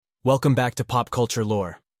Welcome back to Pop Culture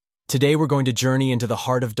Lore. Today we're going to journey into the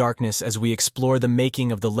heart of darkness as we explore the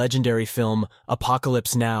making of the legendary film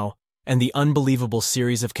Apocalypse Now and the unbelievable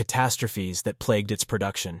series of catastrophes that plagued its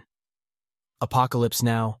production. Apocalypse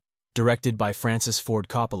Now, directed by Francis Ford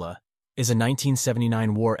Coppola, is a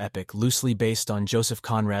 1979 war epic loosely based on Joseph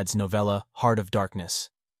Conrad's novella Heart of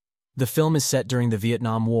Darkness. The film is set during the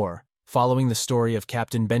Vietnam War, following the story of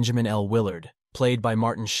Captain Benjamin L. Willard, played by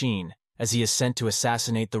Martin Sheen, as he is sent to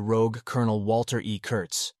assassinate the rogue Colonel Walter E.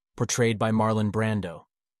 Kurtz, portrayed by Marlon Brando.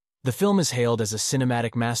 The film is hailed as a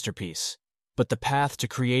cinematic masterpiece, but the path to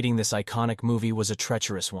creating this iconic movie was a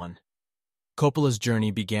treacherous one. Coppola's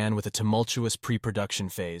journey began with a tumultuous pre-production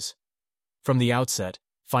phase. From the outset,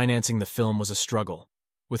 financing the film was a struggle,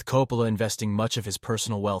 with Coppola investing much of his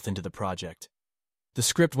personal wealth into the project. The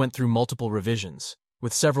script went through multiple revisions,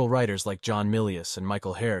 with several writers like John Milius and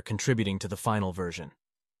Michael Herr contributing to the final version.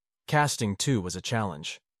 Casting, too, was a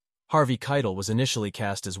challenge. Harvey Keitel was initially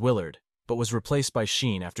cast as Willard, but was replaced by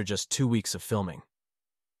Sheen after just 2 weeks of filming.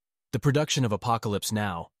 The production of Apocalypse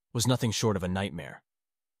Now was nothing short of a nightmare.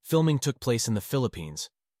 Filming took place in the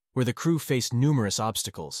Philippines, where the crew faced numerous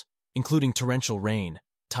obstacles, including torrential rain,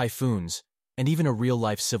 typhoons, and even a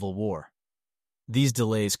real-life civil war. These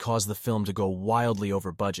delays caused the film to go wildly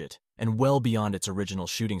over budget and well beyond its original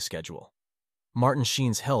shooting schedule. Martin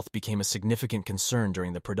Sheen's health became a significant concern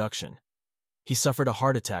during the production. He suffered a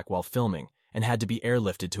heart attack while filming and had to be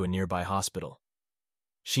airlifted to a nearby hospital.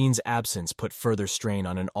 Sheen's absence put further strain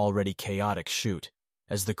on an already chaotic shoot,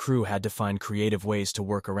 as the crew had to find creative ways to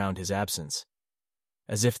work around his absence.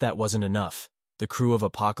 As if that wasn't enough, the crew of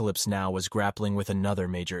Apocalypse Now was grappling with another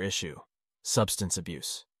major issue: substance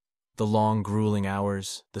abuse. The long, grueling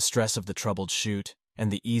hours, the stress of the troubled shoot, and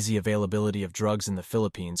the easy availability of drugs in the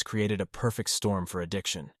Philippines created a perfect storm for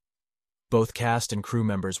addiction. Both cast and crew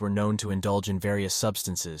members were known to indulge in various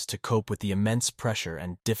substances to cope with the immense pressure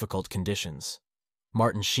and difficult conditions.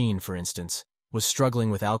 Martin Sheen, for instance, was struggling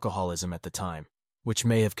with alcoholism at the time, which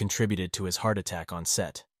may have contributed to his heart attack on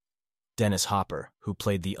set. Dennis Hopper, who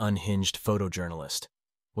played the unhinged photojournalist,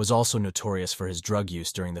 was also notorious for his drug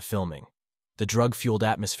use during the filming. The drug-fueled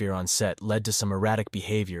atmosphere on set led to some erratic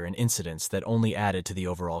behavior and incidents that only added to the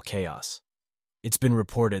overall chaos. It's been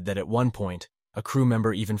reported that at one point, a crew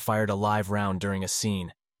member even fired a live round during a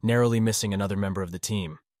scene, narrowly missing another member of the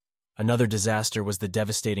team. Another disaster was the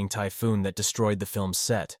devastating typhoon that destroyed the film's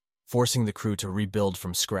set, forcing the crew to rebuild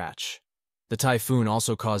from scratch. The typhoon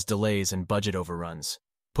also caused delays and budget overruns,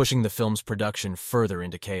 pushing the film's production further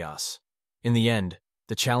into chaos. In the end,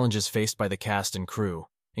 the challenges faced by the cast and crew,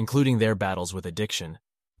 including their battles with addiction,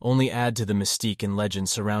 only add to the mystique and legend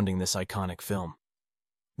surrounding this iconic film.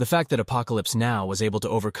 The fact that Apocalypse Now was able to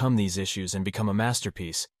overcome these issues and become a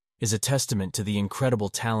masterpiece is a testament to the incredible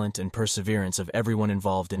talent and perseverance of everyone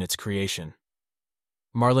involved in its creation.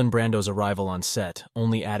 Marlon Brando's arrival on set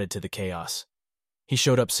only added to the chaos. He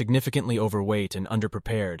showed up significantly overweight and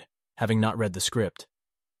underprepared, having not read the script.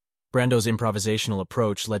 Brando's improvisational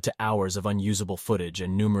approach led to hours of unusable footage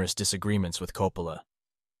and numerous disagreements with Coppola.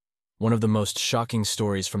 One of the most shocking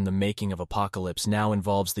stories from the making of Apocalypse Now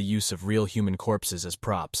involves the use of real human corpses as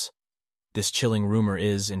props. This chilling rumor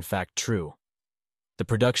is, in fact, true. The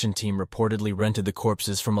production team reportedly rented the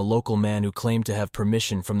corpses from a local man who claimed to have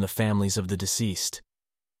permission from the families of the deceased.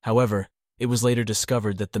 However, it was later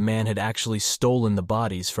discovered that the man had actually stolen the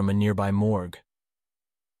bodies from a nearby morgue.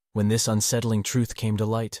 When this unsettling truth came to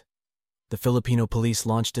light, the Filipino police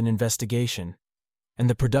launched an investigation, and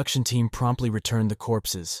the production team promptly returned the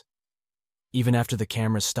corpses. Even after the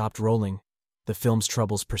cameras stopped rolling, the film's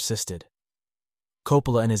troubles persisted.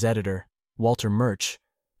 Coppola and his editor, Walter Murch,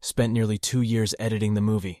 spent nearly 2 years editing the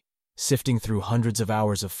movie, sifting through hundreds of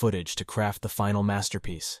hours of footage to craft the final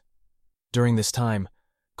masterpiece. During this time,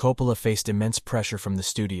 Coppola faced immense pressure from the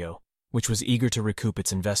studio, which was eager to recoup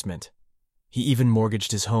its investment. He even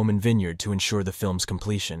mortgaged his home and vineyard to ensure the film's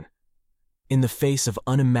completion. In the face of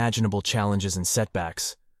unimaginable challenges and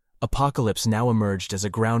setbacks, Apocalypse Now emerged as a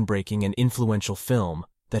groundbreaking and influential film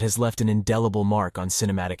that has left an indelible mark on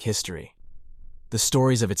cinematic history. The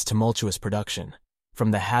stories of its tumultuous production,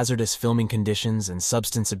 from the hazardous filming conditions and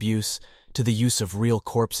substance abuse to the use of real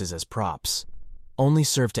corpses as props, only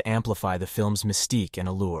serve to amplify the film's mystique and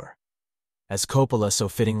allure. As Coppola so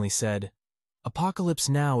fittingly said, "Apocalypse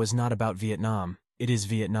Now is not about Vietnam, it is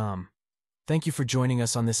Vietnam." Thank you for joining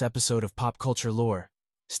us on this episode of Pop Culture Lore.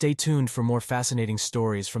 Stay tuned for more fascinating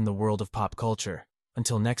stories from the world of pop culture.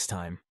 Until next time.